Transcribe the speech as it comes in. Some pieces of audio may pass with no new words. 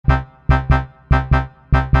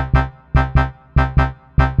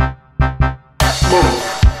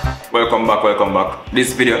Welcome back, welcome back.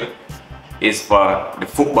 This video is for the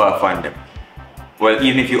football fandom. Well,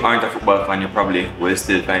 even if you aren't a football fan, you probably will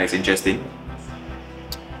still find this interesting.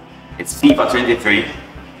 It's FIFA 23,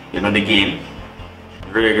 you know the game.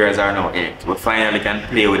 Reggae Girlz are now in it. We finally can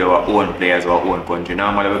play with our own players, our own country.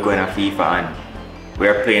 Normally we're going to FIFA and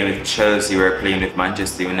we're playing with Chelsea, we're playing with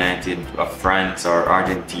Manchester United, or France or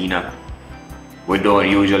Argentina. We don't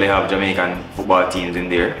usually have Jamaican football teams in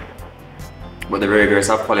there. But the Reggae Girlz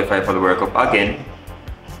have qualified for the World Cup again.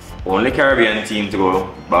 Only Caribbean team to go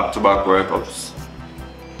back-to-back World Cups.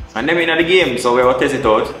 And then we're in the game, so we're going to test it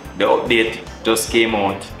out. The update just came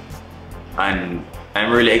out and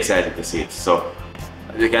I'm really excited to see it. So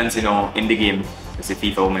as you can see now in the game, it's the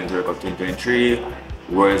FIFA Women's World Cup 2023,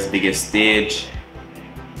 world's biggest stage.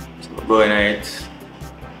 So we're going at it.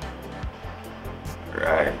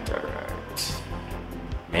 Alright.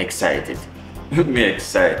 I'm excited. I'm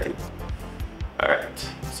excited. Alright,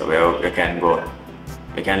 so we can go.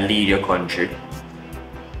 You can lead your country.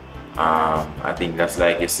 I think that's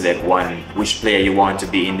like you select which player you want to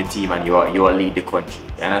be in the team and you will lead the country.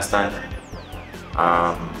 You understand?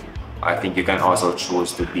 I think you can also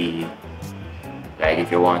choose to be, like, if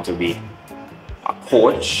you want to be a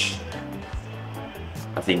coach.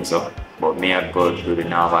 I think so. But may I go to the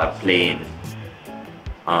normal playing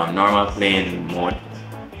mode,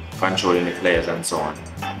 controlling the players and so on.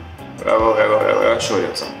 I'll show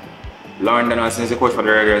you some. Lauren Donaldson is the coach for the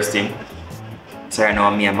Reggae Girlz team. So right now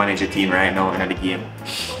me and manage the team right now in the game.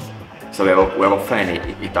 So we're going to find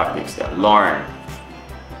the tactics there. Lauren,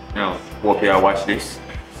 hope you watch this.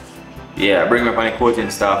 Yeah, bring me up on the coaching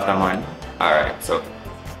staff now, man. Alright, so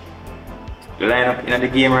the lineup in the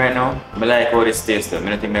game right now, I like how this stays though. I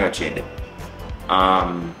don't think they're going to change it.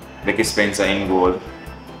 Becky Spencer in goal.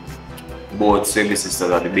 Both Swift sisters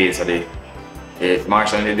at the base of the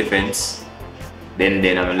Marshall in the defense,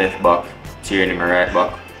 then on the left back, Tierney my right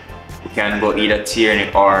back. We can go either Tierney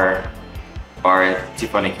or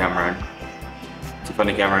Tiffany Cameron.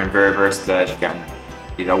 Tiffany Cameron very versatile. She can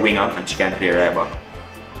is a winger and she can play right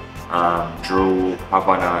back. Drew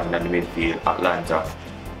Havana in the midfield, Atlanta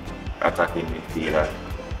attacking midfielder.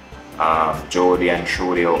 Jody and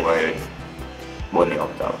Shody out wide, Bunny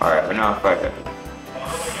up top. Alright, we're now fighting.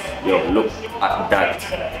 Yo, look at that.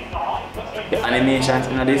 The animations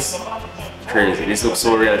in this, crazy. This looks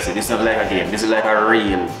so realistic. This is not like a game. This is like a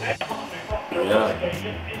real. Yeah.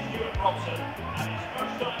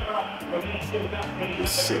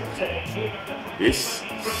 This sick. This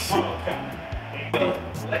sick.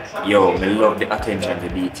 Yo, I love the attention to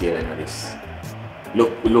detail in this.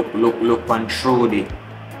 Look on Trudy.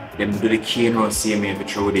 Them do the keynote and see me for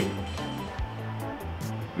Trudy.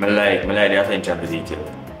 I like the attention to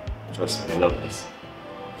detail. Trust me, I love this.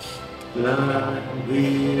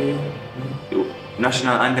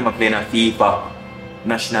 National anthem are playing a FIFA.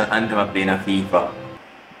 National anthem are playing a FIFA.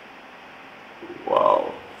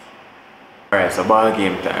 Wow. Alright, so ball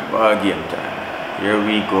game time. Here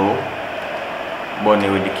we go. Bunny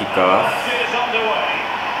with the kickoff.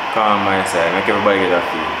 Come on my side, make everybody get a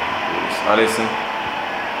feel. Allison,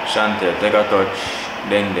 Chantel, take a touch.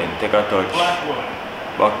 Then take a touch.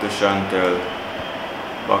 Back to Chantel.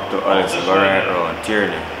 Back to Alex, go right round.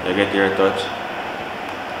 Tierney, you get your touch.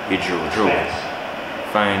 He drew.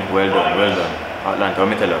 Fine, well done. Atlanta, let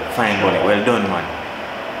me tell you, fine Bunny, well done man.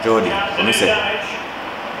 Jody, what me say?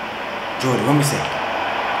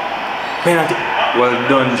 Penalty. Well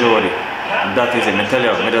done Jody. That is it, I tell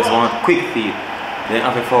you, I just want quick feed. Then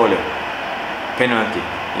have to foul you. Penalty,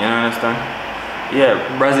 you understand? Yeah,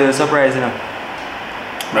 Brazil is surprised, you know.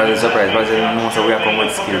 Brazil knows how we are coming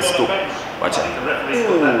with skills too. Watch out.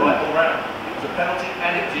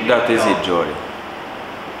 That is it, Jody.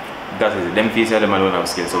 That is it. Them fees them alone have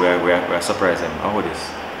skills, so we are surprised them. How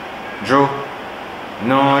this? Drew?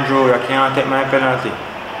 No, Drew, I can't take my penalty.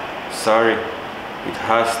 Sorry. It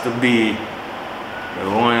has to be the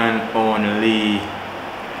one and only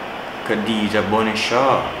Khadija Bunny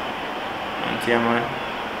Shaw. Thank you, man.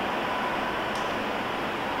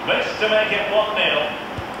 Looks to make it 1-0.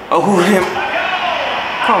 Oh, him.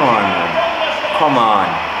 Come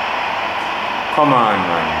on,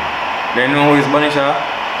 man. They know who is Bunny Shaw?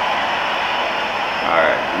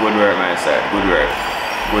 Alright, good work, my side. Good work.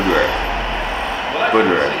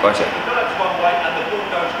 Watch it.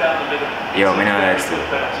 Yo, I know that still.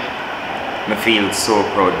 I feel so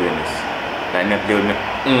proud doing this. Like, I play with my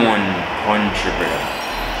own country, brother.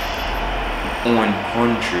 My own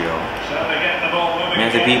country, yo. I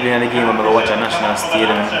see people in the game, I'm going to watch a national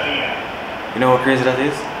stadium. You know how crazy that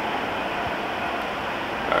is?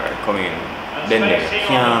 Alright, come in. Then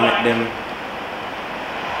can't make them.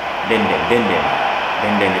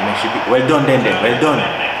 Then she beat. Well done, then. Well done.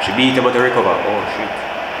 She beat about to recover. Oh shit.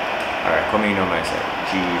 Alright, come in on my side.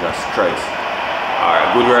 Jesus Christ.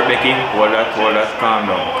 Alright, good work, Becky. Hold that. Calm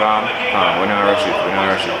down. Calm. We're not rush it.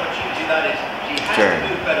 Turn.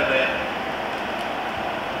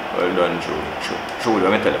 Well done, Trudy.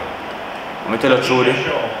 Let me tell her, Trudy.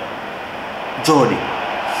 Jody.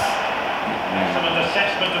 Excellent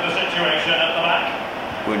assessment of the situation at the back.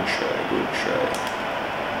 Good try.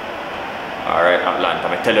 Alright, Atlanta.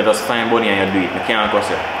 I tell you, just find Bunny and you do it. I can't cuss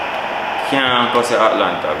you.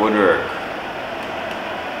 Atlanta. Good work.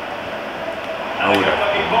 Now that.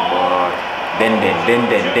 Then.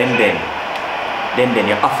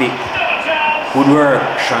 You're off it. Good work,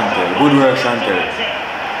 Chantel.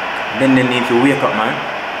 Then they need to wake up, man.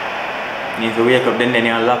 Then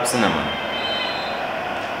you're lapsing, man.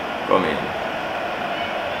 Come in.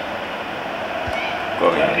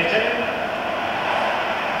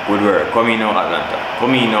 Good work. Come in now, Atlanta. Let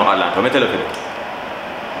me tell you for it.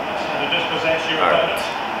 Alright.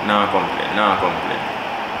 Now complain.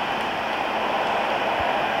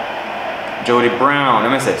 Jody Brown.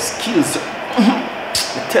 Let me say skills. I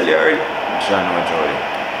tell you already. John or Jody.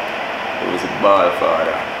 It was a ball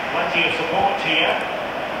father. Plenty of support here.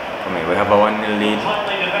 Come here, we have a 1-0 lead.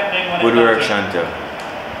 Good work, Chantel.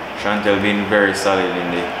 Chantel been very solid in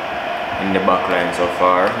the back line so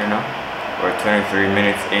far, you know. We're 23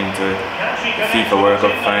 minutes into the FIFA World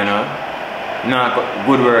Cup final. No,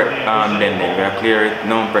 good work, then. We are clear it.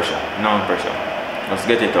 No pressure. Let's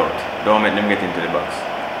get it out. Don't let them get into the box.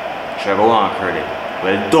 Should have a one credit.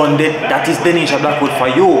 Well done, that is Denisha Blackwood for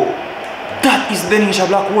you. That is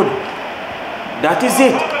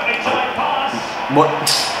it. But,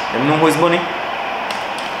 them know who is Bunny?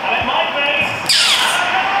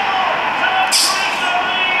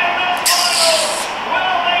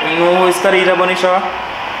 You know who is Khadija Bunny Shaw?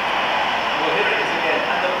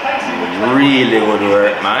 Really good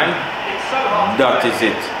work, man. That is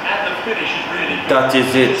it.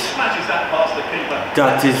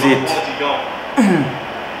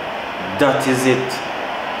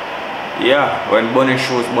 Yeah, when Bunny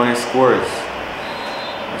shoots, Bunny scores.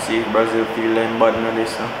 You see if Brazil feel like bad in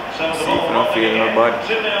this now. See if you don't feel no bad.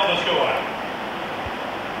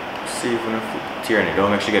 See if you don't feel. Tierney,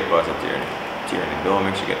 don't make sure get past it, Tierney. Don't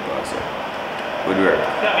make sure get past it. Good work.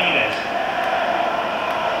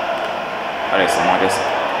 Alright, some more this.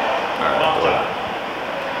 Alright, hold on.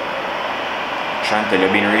 Chantel,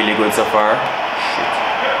 you've been really good so far. Shit.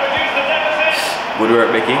 Good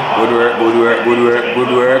work, Becky. Good work.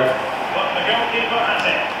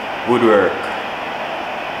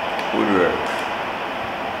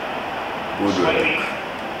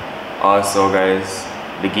 Also, guys,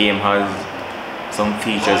 the game has some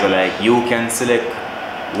features like you can select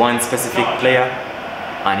one specific player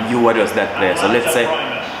and you are just that player. So let's say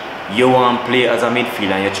you want to play as a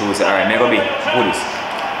midfielder and you choose, alright, I'm going to be who this.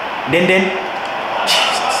 Then Jesus.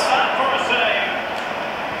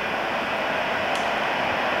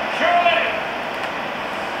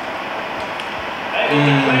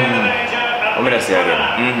 What am I say again?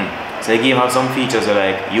 So the game has some features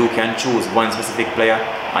like you can choose one specific player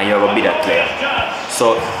and you're going to be that player.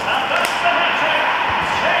 So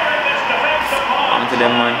on to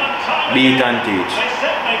them, man. Beat and teach.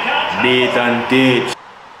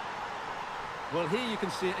 Well, here you can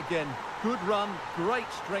see it again. Good run, great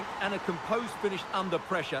strength and a composed finish under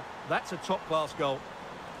pressure. That's a top-class goal.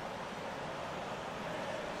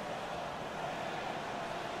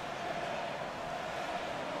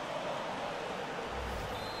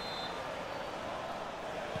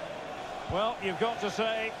 Well, you've got to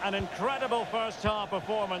say, an incredible first-half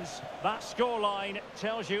performance. That scoreline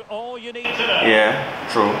tells you all you need to know. Yeah,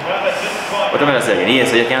 true. What am I saying? Yeah,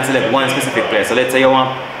 so you can select one specific player. So let's say you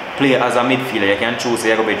want to play as a midfielder, you can choose,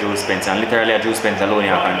 you're going to be Drew Spencer, and literally Drew Spencer alone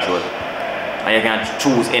you can control. And you can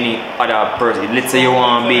choose any other person. Let's say you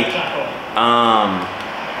want to be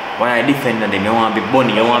when I defend them, you want to be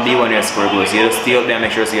Bunny, you want to be one who score goals. So you just stay up there and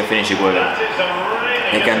make sure so you finish your goal.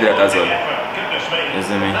 You can do that as well. You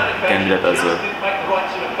see me? You can do that as well.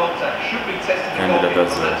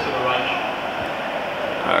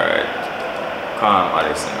 Alright. Calm,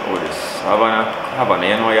 Alison. Oh, this. Havana,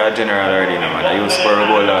 you know you're a general already, no, man. You score a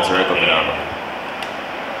goal last World Cup in Havana.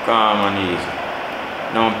 Calm and easy.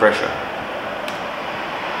 No pressure.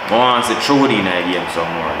 I want to see Trudy in the game some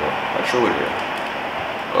more, though. But Trudy.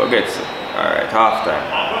 Oh, get so. Alright, half time.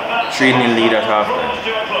 3-0 lead at half time.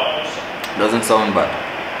 Doesn't sound bad.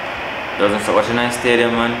 Doesn't sound. What's a nice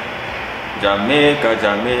stadium, man? Jamaica.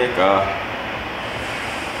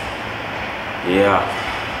 Yeah.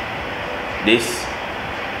 This.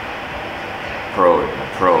 Proud.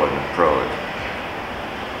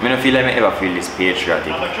 I don't feel like I ever feel this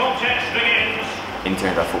patriotic And the contest begins. in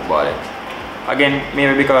terms of football. Like. Again,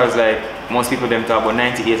 maybe because like most people them talk about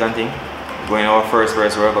 98 and thing. Going our first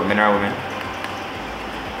World Cup, men or women.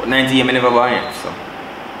 But 98 I never born yet, so.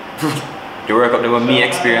 The World Cup that was me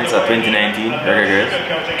experience at 2019, Reggae Girlz,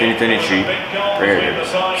 2023, Reggae Girlz.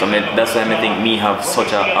 So that's why I think me have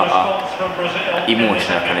such a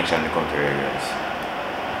emotional connection when it comes to Reggae Girlz.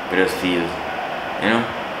 It just feels, you know?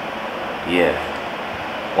 Yeah.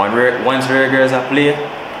 Once Reggae Girlz a play,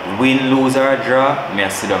 win, lose or draw, me I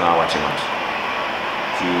sit down and watch a match.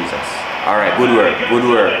 Jesus. Alright, good work, good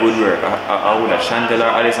work, good work. I would have Chantel or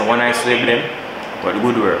Alison one I sweep them, but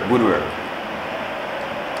good work, good work.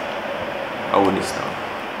 I would this now.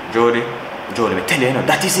 Jody, me tell you, you know,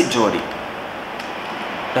 that is it, Jody.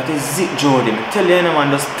 That is it, Jody. Me tell you, you know,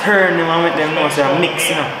 man, just turn them and make them know, say,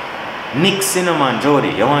 mix, you know. Mix, you know, man,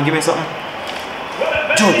 Jody. You want to give me something?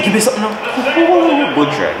 Jody, give me something now.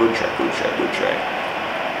 Good try, good try, good try, good try.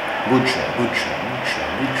 Good try, good try, good try,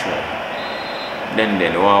 good try. Then,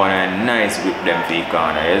 wow, a nice whip them for the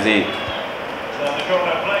corner, you see? So the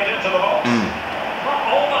corner played into the box. Not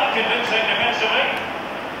all that convincing defensively.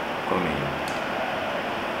 Come in.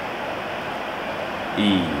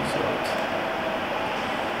 Ease out.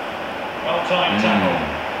 Well timed tackle.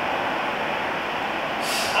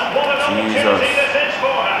 And what an opportunity this is for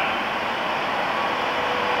her.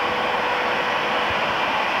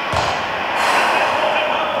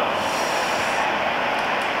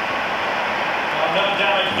 No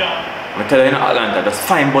damage done. I tell you, in Atlanta, just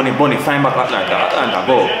find Bunny, find back Atlanta,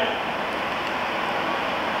 go.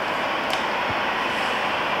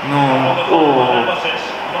 No, oh.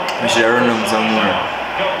 I should run them some more.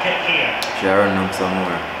 Should run them some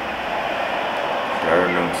more. Should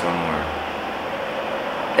run them some more.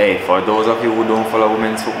 Hey, for those of you who don't follow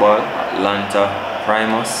women's football, Atlanta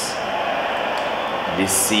Primus,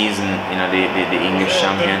 this season, you know, the English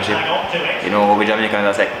Championship, you know, over Jamaicans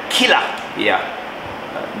are like, killer! Yeah.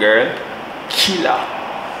 Girl, killer!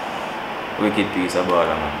 Wicked piece of ball,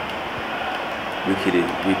 man. Wicked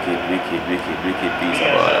piece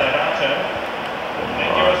of ball.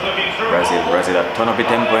 Brazil a ton up the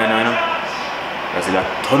tempo, you know. Brazil a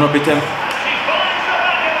ton up the tempo.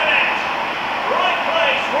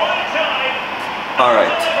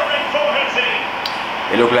 Alright.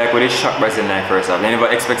 It look like we did shock Brazil in first half. I never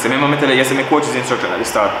expect. Remember me tell you, yes, my coach's instruction at the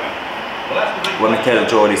start. When I tell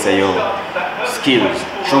Jody, say, yo, skills,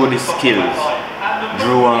 show the skills.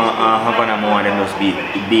 Drew and Havana more than just beat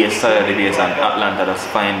the base, side of the base, and Atlanta just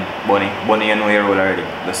find Bunny, you know your role already,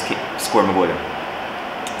 just score my goal.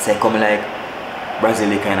 So I come like, Brazil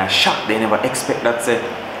kind of shocked, they never expect that, say,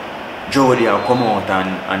 Jody will come out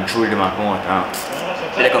and throw them and come out.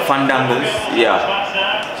 Like a fandangles, yeah.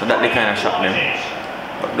 So that they kind of shocked them.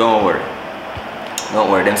 But don't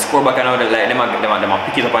worry, them score back and out, like, them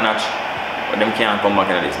pick it up a notch. But them can't come back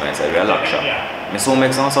into this, man. So we're a lock shot. I soon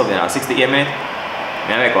make some sub, you know, 68 minutes.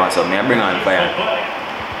 I make one sub, I bring on fire.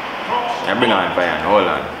 I bring on fire, hold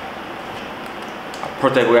on. I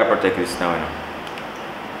protect this now, you know.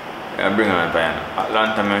 I bring on fire.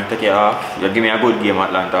 Atlanta, man, take it off. You give me a good game,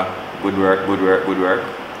 Atlanta. Good work.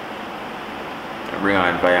 I bring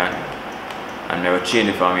on fire. And I will change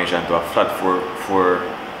the formation to a flat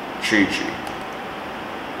 4-4-3-3.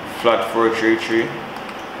 Flat 4-3-3.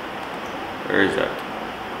 Where is that?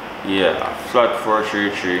 Yeah, flat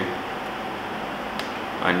 4-3-3,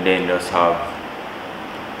 and then just have.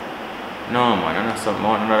 No man, I'm not something.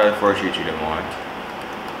 Another 4-3-3. They want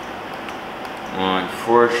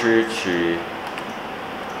 4-3-3,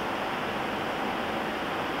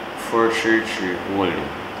 4-3-3 holding.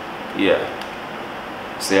 Yeah.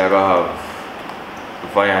 So you're gonna have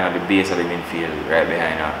Vian at the base of the midfield, right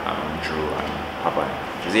behind Drew and Hapan.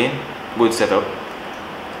 You see? Good setup.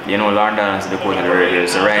 You know, London is the coach of the Reggae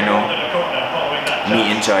Girlz, so right now, me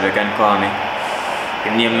in charge, you can call me.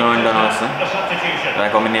 You name London also. Like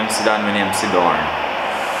how my name Cydon, my name Cydon.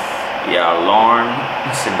 Yeah, Lorne,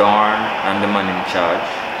 Cydon, and the man in charge.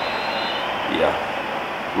 Yeah,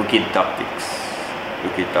 wicked tactics,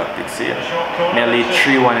 yeah. Nearly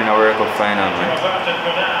 3-1 in a World Cup final, man.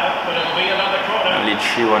 Nearly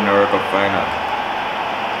 3-1 in a World Cup final.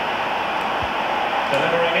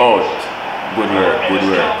 Out. Good work.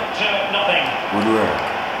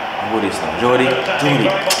 What is now? Jody,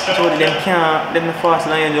 them can't, them fast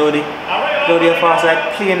now, Jody. Jody, you fast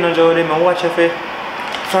like plane now, Jody. Man, watch your face.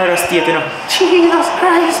 Florida State, you know. Jesus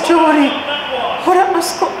Christ, Jody. What up, my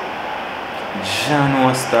score?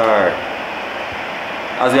 Jano Star.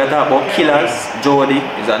 As we are talking about killers, Jody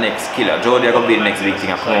is our next killer. Jody is going to be the next big thing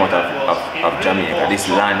that come out of Jamaica. This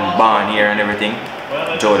land, barn here and everything.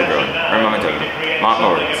 Jody girl. Remember me telling you. Mark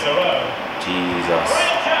Lawrence. Jesus.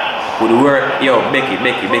 Good work. Yo, Becky,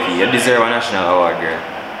 you deserve a national award, girl.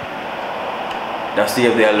 That's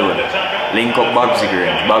save there alone. Link up Babsy,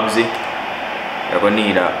 girl. Babsy, you're gonna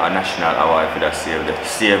need a national award for that save. The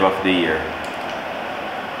save of the year.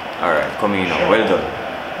 Alright, come in now. Well done.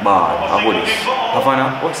 Bad. How about this?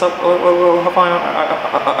 Havana, what's up? Havana,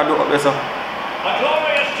 I do up there, sir.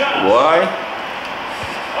 Why?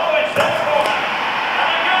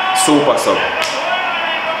 Super sub.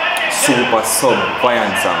 Super sub.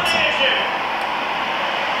 Brian Sampson.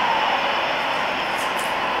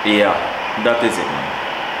 Yeah, that is it, man.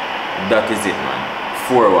 That is it, man.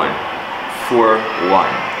 4-1.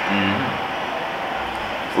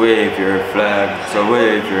 4-1. Wave your flag. So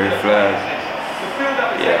wave your flag.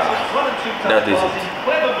 Yeah, that is it.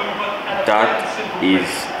 That is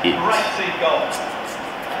it.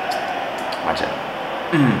 Watch it.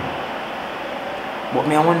 But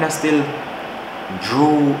me, I wonder still,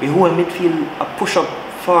 Drew, the whole midfield, a push up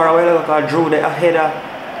far away, like I drew the header.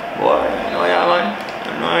 Boy, no, yeah, man.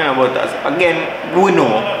 No, yeah, but that. Again, we know,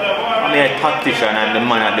 I'm a tactician and the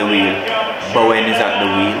man at the wheel. Bowen is at the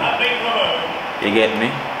wheel. You get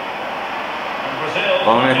me? I'm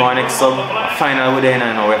going to make our next sub. Final with the end,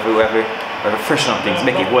 I know we have to freshen up things.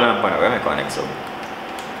 Make it hold on, we're going to make our next sub.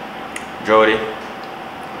 Jody, you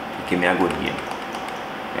give me a good game.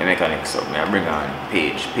 I make a next sub. I bring on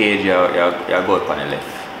Paige. Paige, you go up on the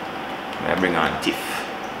left. I bring on Tiff.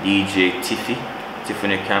 DJ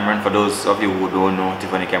Tiffany Cameron. For those of you who don't know,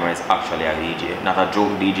 Tiffany Cameron is actually a DJ. Not a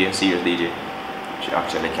joke DJ, a serious DJ. She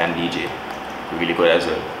actually can DJ. Really good as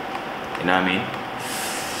well. You know what I mean?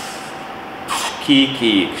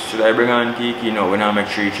 Kiki. Should I bring on Kiki? No, we're not make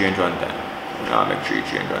 3 change one time. We're not make 3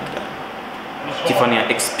 change one time. Tiffany an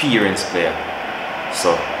experienced player.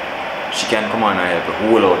 So she can come on and help you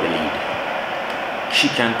hold out the lead. She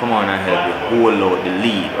can come on and help you hold out the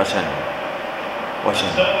lead. Watch her now. Watch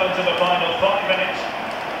her now.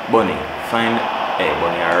 Bunny, find. Hey,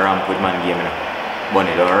 Bunny, I ramp with man game now.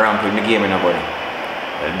 Bunny, don't ramp with me game now, Bunny.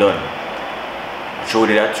 Well done. Show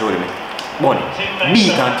you that, show me. Bunny, be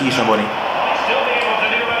can't teach no Bunny.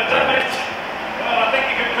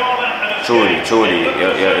 Jody,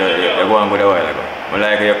 you're going good a while ago. But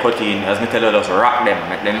like you're cutting, as me tell you, just rock them,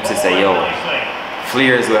 make them say, yo,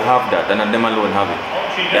 Flares will have that, and them alone have it.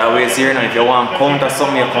 They always here now, if you want to counter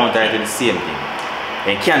something, you counter it with the same thing.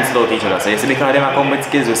 They cancel out each other. So you see, because them come with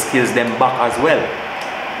skills them back as well.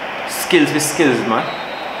 Skills with skills, man.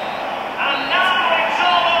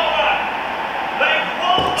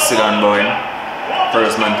 Cydon Bowen,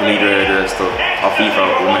 first man to lead Reggae Girlz to a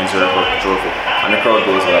FIFA Women's World Cup trophy. And the crowd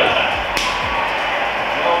goes wild.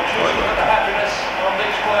 The happiness on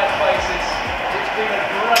these players' faces. It's been a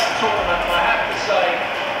great tournament, and I have to say,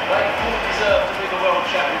 they fully deserve to be the world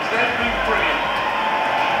champions. They've been brilliant.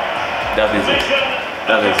 That is it.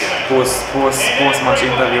 That is it. Post-match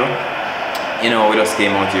interview, you know, we just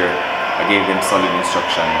came out here. I gave them solid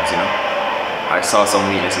instructions, you know. I saw some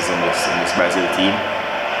weaknesses in this Brazil team.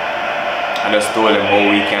 I just told them how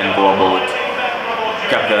we can go about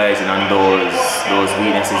capitalizing on those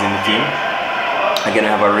weaknesses in the team. Again,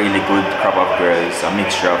 I have a really good crop of girls, a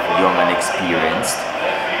mixture of young and experienced,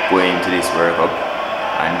 going into this World Cup.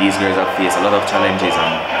 And these girls have faced a lot of challenges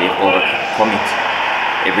and they've overcome it.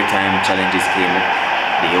 Every time challenges came up,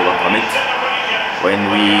 they overcome it. When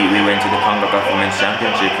we went to the CONCACAF Women's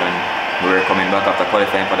Championship and we were coming back after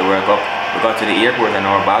qualifying for the World Cup, we got to the airport and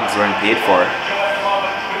our bags weren't paid for.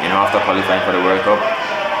 You know, after qualifying for the World Cup.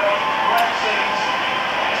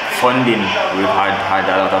 Funding, we've had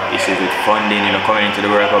a lot of issues with funding, you know, coming into the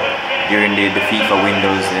World Cup during the FIFA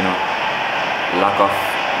windows, you know, lack of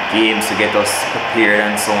games to get us prepared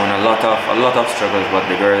and so on, a lot of struggles, but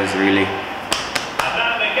the girls really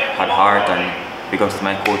had heart, and because of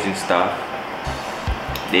my coaching staff,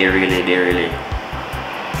 they really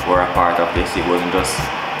were a part of this. It wasn't just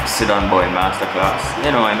Cydon Bowen masterclass.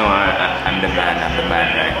 You know, I know I'm the man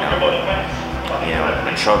right now, but you know,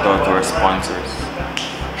 and shout out to our sponsors.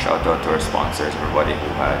 Shout out to our sponsors, everybody who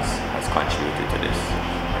has contributed to this.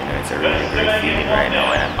 You know, it's a really great feeling right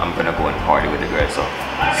now, and I'm gonna go and party with the girls. So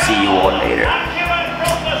see you all later.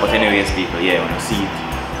 But anyways, people, yeah, when you see it,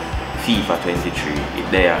 FIFA 23, if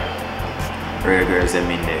they are Reggae Girlz them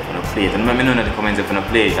in there, when you play it, and let me know in the comments if you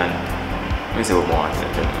play it, and let me see what more want to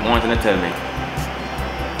tell me. More want to tell me.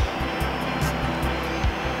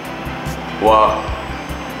 What?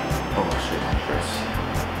 Oh shit, I'm first.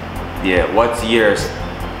 Yeah, what's yours?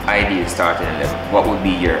 Ideal starting 11. What would be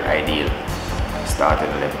your ideal starting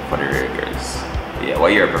 11 for the Reggae Girlz? Yeah,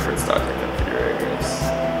 what your preferred starting 11 for the Reggae Girlz?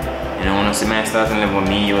 You know, when I see my starting level,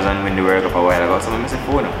 me use and win the World Cup a while ago, so I say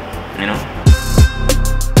 4 now. You know?